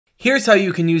Here's how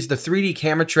you can use the 3D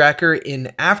camera tracker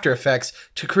in After Effects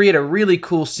to create a really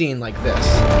cool scene like this.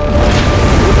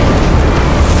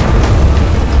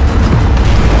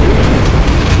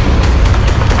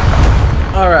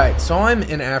 Alright, so I'm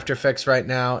in After Effects right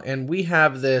now, and we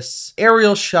have this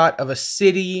aerial shot of a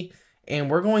city, and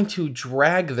we're going to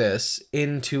drag this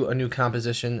into a new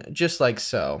composition just like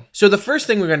so. So the first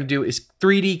thing we're going to do is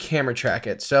 3D camera track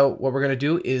it. So what we're going to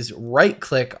do is right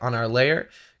click on our layer,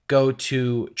 go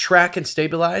to track and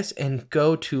stabilize, and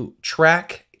go to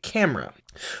track camera.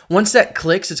 Once that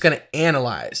clicks, it's going to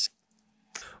analyze.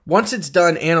 Once it's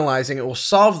done analyzing, it will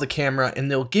solve the camera, and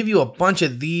they'll give you a bunch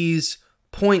of these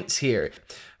points here.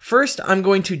 First, I'm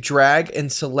going to drag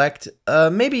and select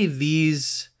maybe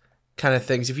these kind of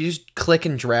things. If you just click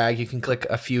and drag, you can click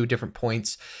a few different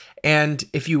points. And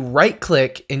if you right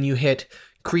click and you hit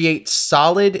create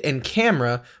solid and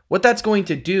camera, what that's going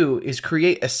to do is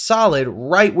create a solid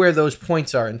right where those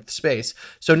points are in space.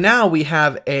 So now we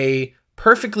have a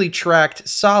perfectly tracked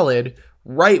solid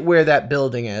right where that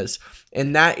building is.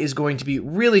 And that is going to be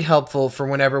really helpful for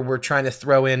whenever we're trying to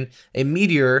throw in a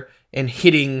meteor and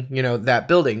hitting, that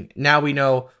building. Now we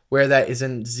know where that is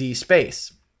in Z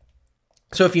space.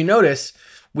 So if you notice,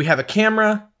 we have a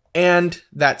camera and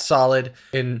that solid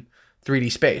in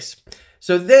 3D space.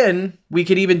 So then we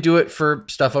could even do it for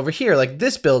stuff over here, like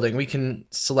this building. We can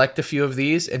select a few of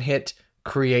these and hit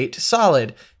create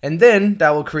solid. And then that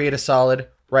will create a solid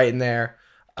right in there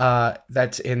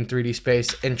that's in 3D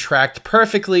space and tracked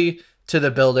perfectly to the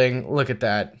building. Look at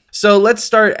that. So let's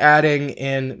start adding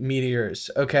in meteors.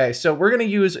 Okay, so we're going to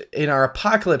use in our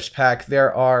apocalypse pack,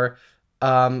 there are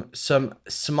some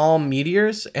small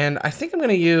meteors, and I think I'm going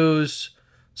to use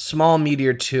small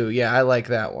meteor 2. Yeah, I like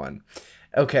that one.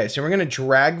 Okay, so we're going to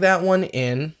drag that one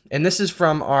in, and this is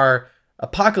from our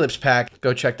apocalypse pack.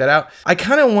 Go check that out. I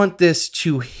kind of want this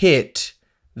to hit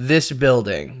this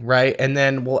building, right? And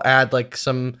then we'll add like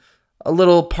a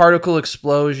little particle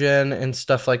explosion and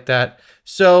stuff like that.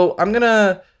 So I'm going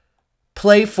to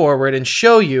play forward and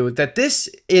show you that this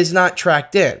is not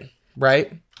tracked in,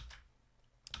 right?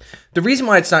 The reason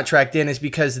why it's not tracked in is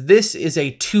because this is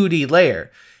a 2D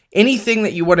layer. Anything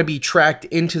that you want to be tracked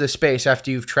into the space after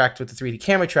you've tracked with the 3D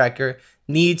camera tracker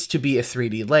needs to be a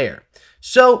 3D layer.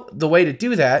 So the way to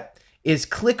do that is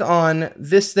click on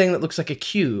this thing that looks like a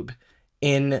cube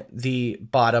in the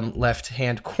bottom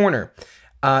left-hand corner.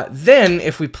 Then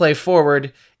if we play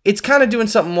forward, it's kind of doing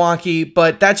something wonky,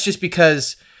 but that's just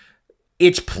because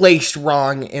it's placed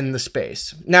wrong in the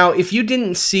space. Now, if you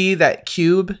didn't see that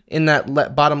cube in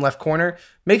that bottom left corner,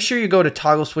 make sure you go to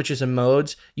toggle switches and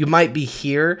modes. You might be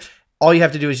here. All you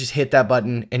have to do is just hit that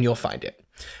button and you'll find it.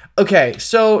 Okay,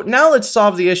 so now let's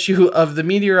solve the issue of the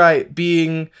meteorite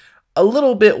being a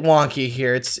little bit wonky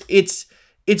here. It's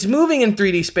moving in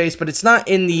 3D space, but it's not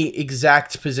in the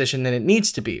exact position that it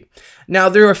needs to be. Now,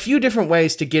 there are a few different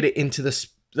ways to get it into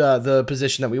the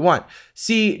position that we want.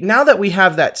 See, now that we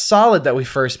have that solid that we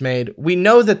first made, we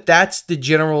know that that's the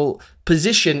general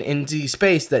position in Z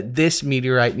space that this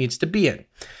meteorite needs to be in.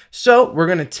 So we're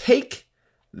going to take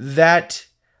that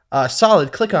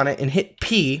solid, click on it, and hit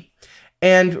P.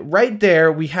 And right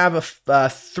there, we have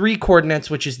 3 coordinates,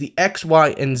 which is the X,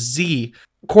 Y, and Z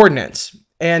coordinates.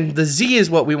 And the Z is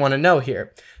what we want to know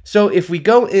here. So if we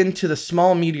go into the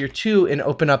small meteor 2 and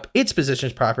open up its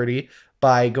positions property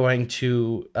by going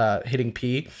to hitting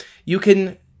P, you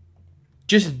can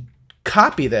just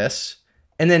copy this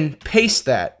and then paste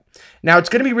that. Now it's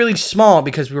going to be really small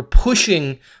because we're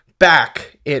pushing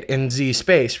back it in Z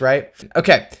space, right?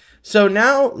 Okay, so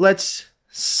now let's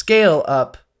scale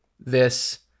up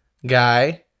this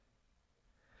guy.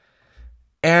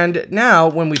 And now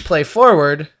when we play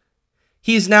forward,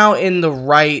 he's now in the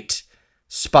right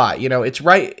spot.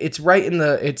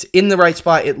 It's in the right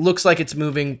spot. It looks like it's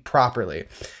moving properly.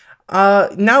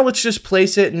 Now let's just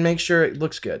place it and make sure it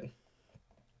looks good.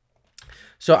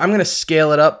 So I'm going to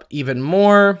scale it up even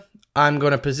more. I'm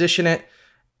going to position it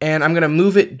and I'm going to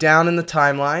move it down in the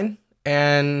timeline,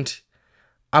 and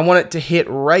I want it to hit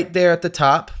right there at the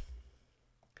top.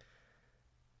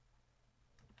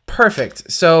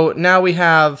 Perfect. So now we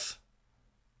have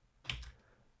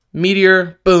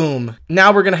meteor, boom.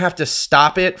 Now we're going to have to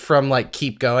stop it from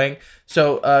keep going.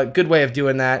 So a good way of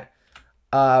doing that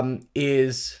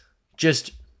is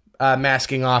just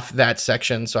masking off that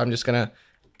section. So I'm just going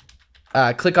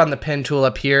to click on the pen tool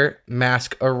up here,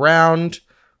 mask around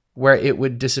where it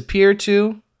would disappear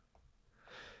to,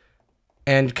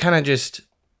 and kind of just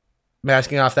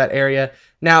masking off that area.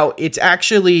 Now it's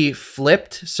actually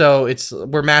flipped. So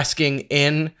we're masking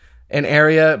in an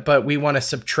area, but we want to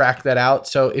subtract that out.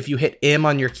 So if you hit M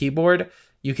on your keyboard,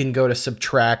 you can go to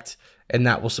subtract and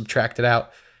that will subtract it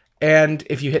out. And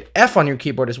if you hit F on your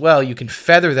keyboard as well, you can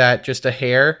feather that just a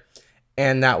hair,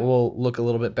 and that will look a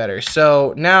little bit better.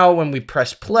 So now when we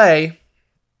press play,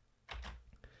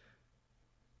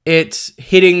 it's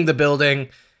hitting the building,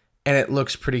 and it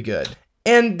looks pretty good.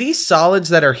 And these solids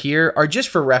that are here are just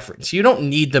for reference. You don't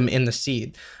need them in the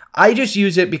seed. I just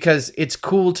use it because it's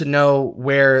cool to know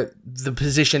where the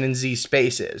position in Z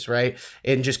space is, right?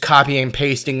 And just copying and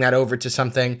pasting that over to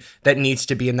something that needs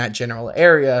to be in that general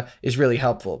area is really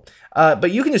helpful.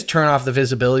 But you can just turn off the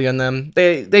visibility on them.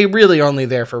 They really are only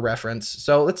there for reference.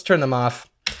 So let's turn them off.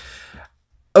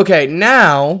 Okay,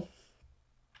 now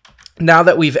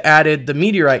that we've added the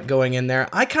meteorite going in there,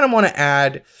 I kind of want to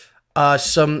add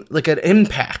some, like an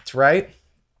impact, right?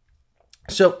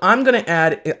 So I'm going to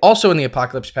add, also in the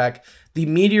Apocalypse pack, the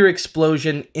Meteor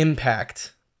Explosion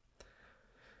Impact.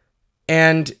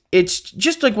 And it's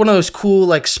just like one of those cool,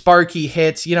 like, sparky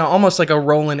hits, you know, almost like a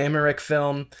Roland Emmerich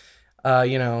film,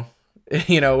 you know,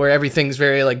 where everything's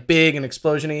very, like, big and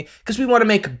explosion-y, because we want to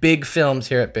make big films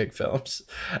here at Big Films.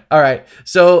 All right,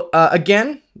 so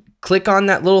again, click on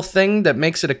that little thing that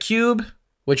makes it a cube,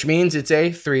 which means it's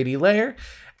a 3D layer.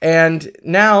 And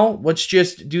now let's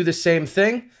just do the same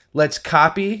thing. Let's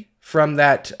copy from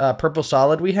that purple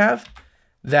solid we have,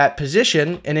 that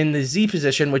position, and in the Z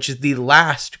position, which is the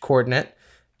last coordinate,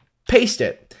 paste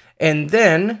it. And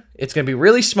then it's going to be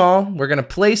really small. We're going to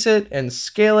place it and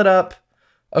scale it up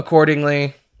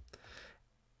accordingly,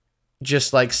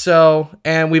 just like so.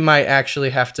 And we might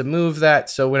actually have to move that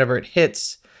so whenever it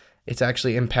hits, it's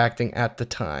actually impacting at the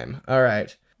time. All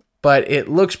right. But it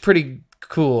looks pretty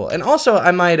cool. And also,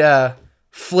 I might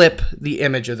flip the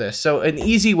image of this. So an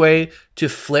easy way to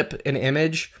flip an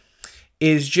image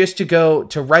is just to go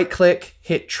to right click,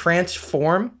 hit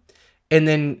transform, and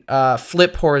then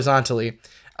flip horizontally.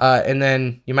 And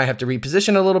then you might have to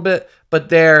reposition a little bit, but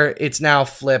there it's now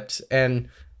flipped and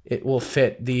it will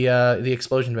fit the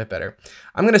explosion a bit better.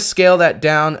 I'm going to scale that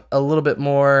down a little bit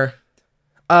more.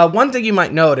 One thing you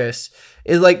might notice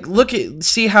is, like,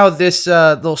 see how this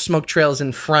little smoke trail is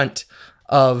in front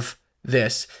of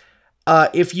this.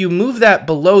 If you move that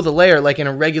below the layer, like in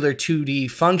a regular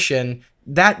 2D function,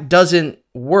 that doesn't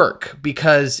work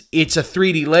because it's a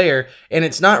 3D layer and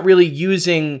it's not really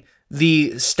using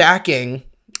the stacking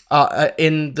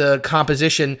in the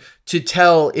composition to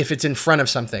tell if it's in front of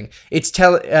something. It's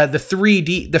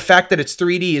the fact that it's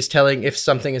 3D is telling if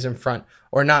something is in front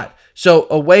or not. So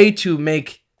a way to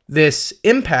make this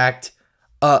impact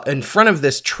in front of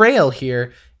this trail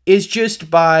here is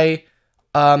just by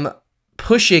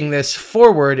pushing this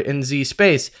forward in Z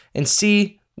space, and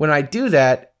see when I do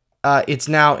that, it's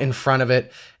now in front of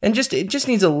it, and it just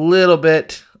needs a little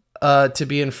bit to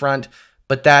be in front,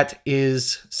 but that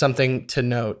is something to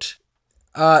note.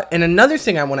 And another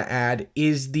thing I want to add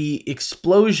is the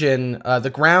explosion,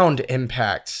 the ground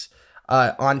impacts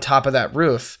on top of that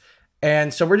roof.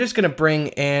 And so we're just going to bring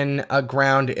in a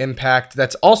ground impact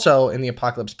that's also in the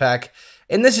Apocalypse pack,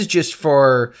 and this is just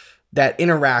for that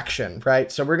interaction, right?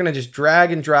 So we're going to just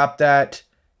drag and drop that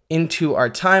into our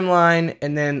timeline,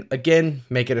 and then again,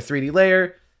 make it a 3D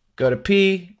layer, go to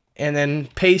P, and then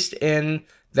paste in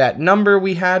that number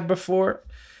we had before.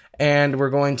 And we're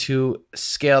going to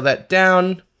scale that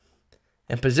down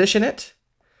and position it.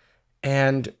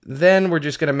 And then we're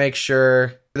just going to make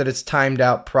sure that it's timed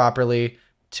out properly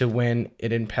to when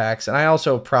it impacts. And I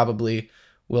also probably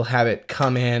will have it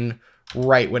come in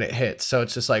right when it hits. So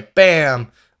it's just like,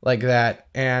 bam, like that.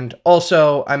 And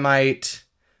also I might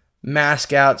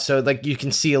mask out so like you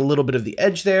can see a little bit of the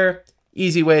edge there.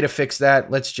 Easy way to fix that.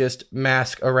 Let's just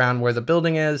mask around where the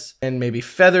building is and maybe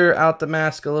feather out the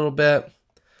mask a little bit,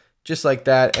 just like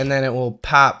that. And then it will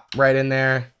pop right in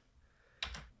there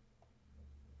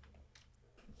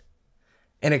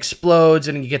and explodes,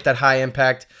 and you get that high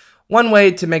impact. One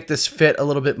way to make this fit a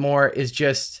little bit more is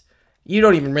just, you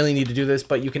don't even really need to do this,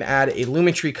 but you can add a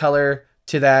Lumetri color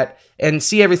to that and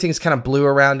see everything's kind of blue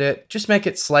around it. Just make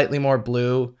it slightly more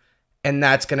blue, and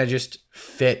that's going to just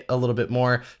fit a little bit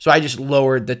more. So I just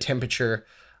lowered the temperature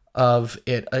of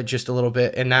it just a little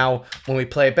bit. And now when we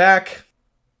play it back,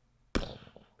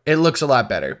 it looks a lot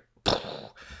better.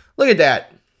 Look at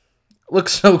that.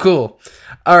 Looks so cool.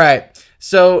 All right.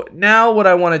 So now what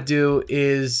I want to do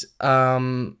is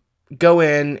go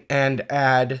in and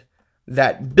add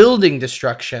that building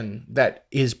destruction that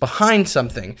is behind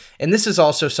something. And this is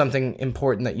also something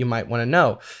important that you might want to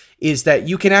know, is that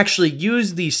you can actually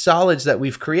use these solids that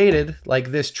we've created,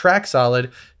 like this track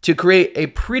solid, to create a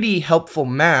pretty helpful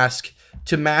mask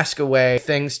to mask away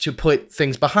things, to put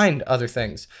things behind other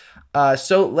things.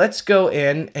 So let's go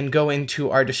in and go into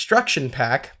our destruction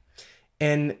pack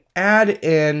and add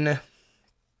in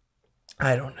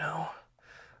I don't know.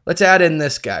 Let's add in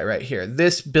this guy right here.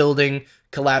 This building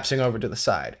collapsing over to the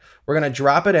side. We're going to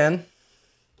drop it in.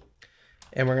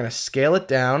 And we're going to scale it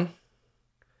down.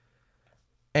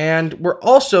 And we're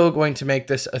also going to make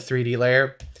this a 3D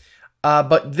layer.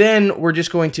 But then we're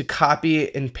just going to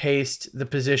copy and paste the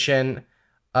position,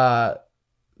 the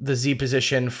Z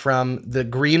position from the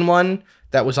green one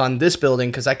that was on this building,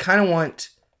 because I kind of want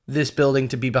this building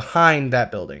to be behind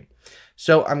that building.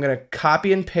 So I'm going to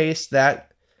copy and paste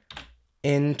that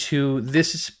into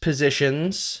this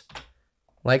positions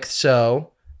like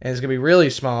so. And it's going to be really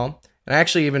small. And I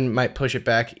actually even might push it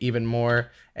back even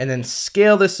more. And then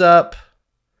scale this up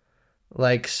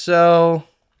like so.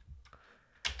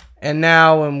 And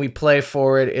now when we play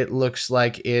forward, it looks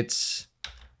like it's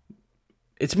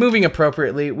moving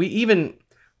appropriately. We even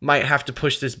might have to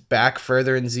push this back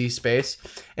further in Z space.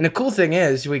 And the cool thing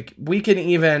is we can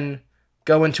even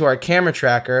go into our camera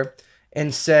tracker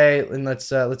and say, and let's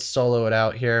solo it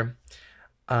out here.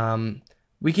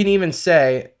 We can even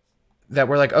say that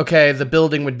we're like, okay, the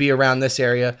building would be around this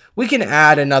area. We can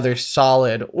add another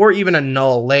solid or even a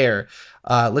null layer.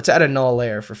 Let's add a null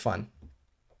layer for fun.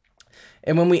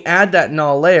 And when we add that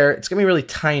null layer, it's going to be really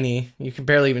tiny. You can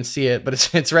barely even see it, but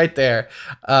it's right there.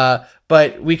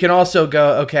 But we can also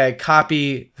go, okay,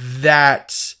 copy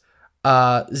that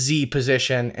Z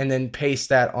position and then paste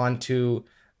that onto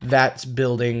that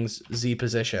building's Z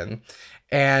position.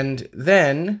 And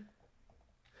then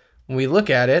when we look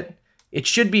at it, it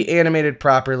should be animated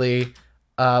properly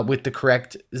with the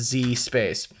correct Z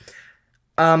space.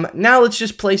 Now let's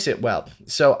just place it well.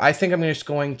 So I think I'm just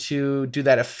going to do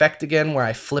that effect again where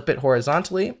I flip it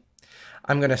horizontally.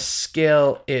 I'm going to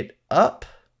scale it up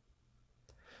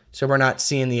so we're not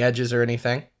seeing the edges or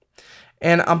anything.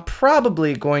 And I'm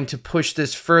probably going to push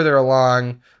this further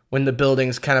along when the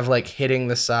building's kind of like hitting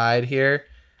the side here.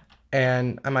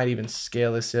 And I might even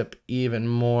scale this up even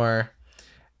more.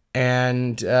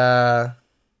 And yeah,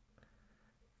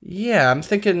 I'm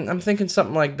thinking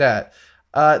something like that.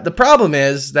 The problem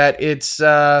is that it's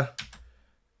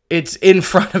in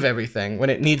front of everything when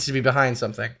it needs to be behind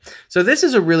something. So this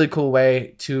is a really cool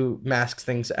way to mask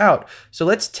things out. So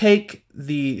let's take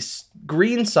the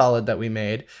green solid that we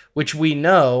made, which we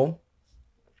know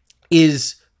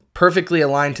is perfectly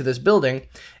aligned to this building,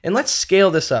 and let's scale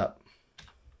this up.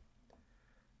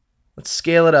 Let's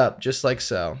scale it up just like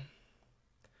so.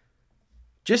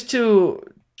 Just to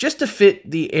fit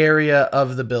the area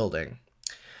of the building.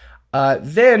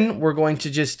 Then we're going to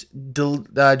just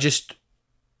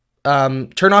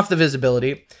turn off the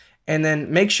visibility and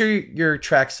then make sure your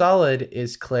track solid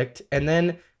is clicked and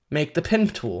then make the pen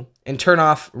tool and turn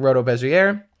off Roto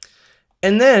Bezier.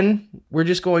 And then we're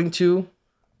just going to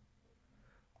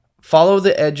follow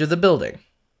the edge of the building.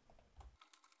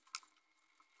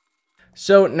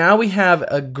 So now we have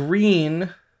a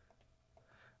green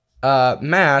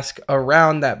mask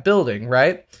around that building,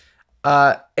 right?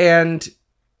 And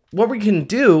what we can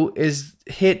do is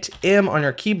hit M on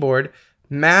your keyboard,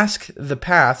 mask the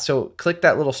path. So click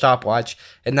that little stopwatch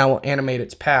and that will animate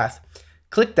its path.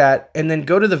 Click that and then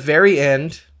go to the very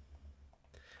end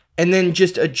and then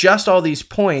just adjust all these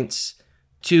points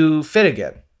to fit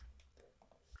again.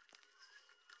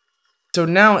 So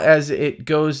now as it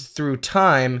goes through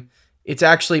time, it's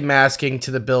actually masking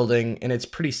to the building and it's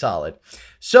pretty solid.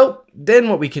 So then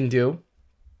what we can do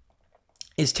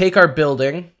is take our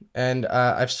building, and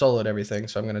I've soloed everything,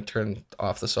 so I'm going to turn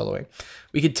off the soloing.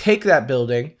 We could take that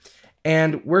building,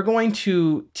 and we're going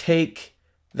to take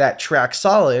that track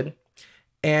solid,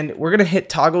 and we're going to hit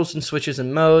toggles and switches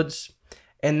and modes,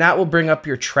 and that will bring up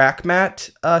your track mat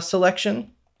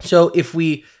selection. So if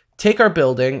we take our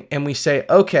building and we say,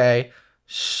 okay,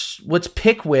 let's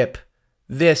pick whip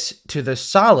this to the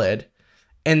solid,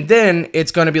 and then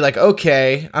it's going to be like,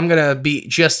 okay, I'm going to be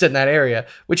just in that area,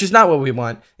 which is not what we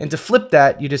want. And to flip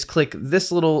that, you just click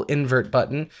this little invert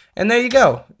button, and there you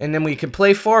go. And then we can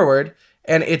play forward,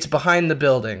 and it's behind the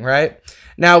building, right?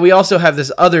 Now, we also have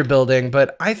this other building,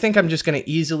 but I think I'm just going to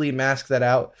easily mask that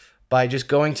out by just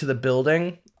going to the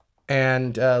building,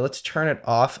 and let's turn it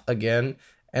off again,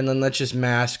 and then let's just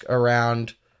mask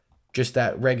around just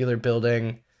that regular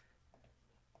building,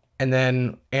 and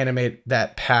then animate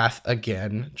that path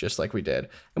again, just like we did.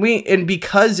 And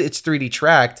because it's 3D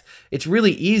tracked, it's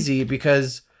really easy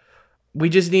because we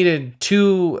just needed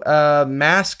to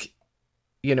mask,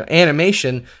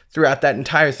 animation throughout that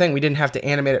entire thing. We didn't have to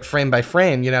animate it frame by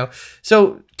frame,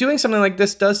 So doing something like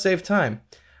this does save time.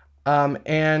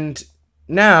 And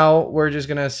now we're just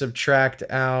gonna subtract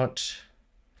out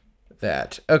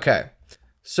that. Okay,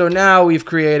 so now we've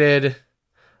created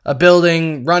a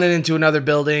building running into another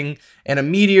building and a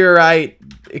meteorite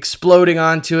exploding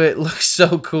onto it. Looks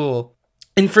so cool.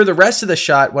 And for the rest of the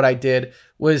shot, what I did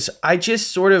was I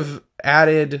just sort of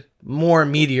added more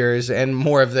meteors and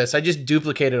more of this. I just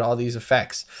duplicated all these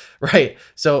effects, right?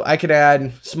 So I could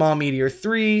add small meteor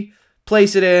 3,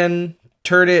 place it in,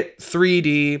 turn it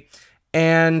 3D,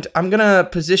 and I'm gonna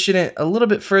position it a little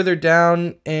bit further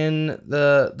down in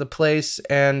the place.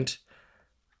 And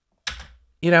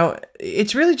you know,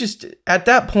 it's really just at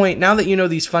that point, now that you know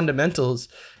these fundamentals,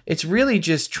 it's really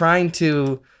just trying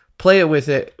to play it with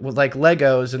like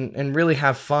Legos and really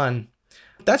have fun.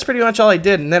 That's pretty much all I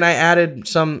did. And then I added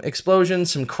some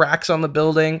explosions, some cracks on the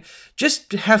building, just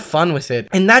to have fun with it.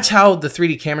 And that's how the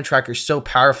 3D camera tracker is so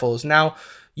powerful, is now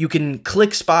you can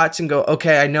click spots and go,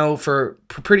 okay, I know for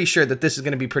pretty sure that this is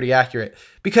going to be pretty accurate.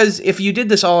 Because if you did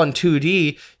this all in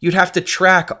 2D, you'd have to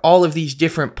track all of these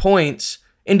different points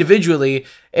individually,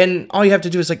 and all you have to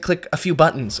do is like click a few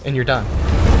buttons and you're done.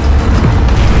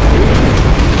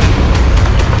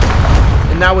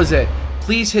 And that was it.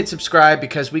 Please hit subscribe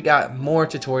because we got more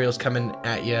tutorials coming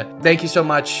at you. Thank you so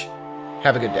much.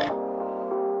 Have a good day.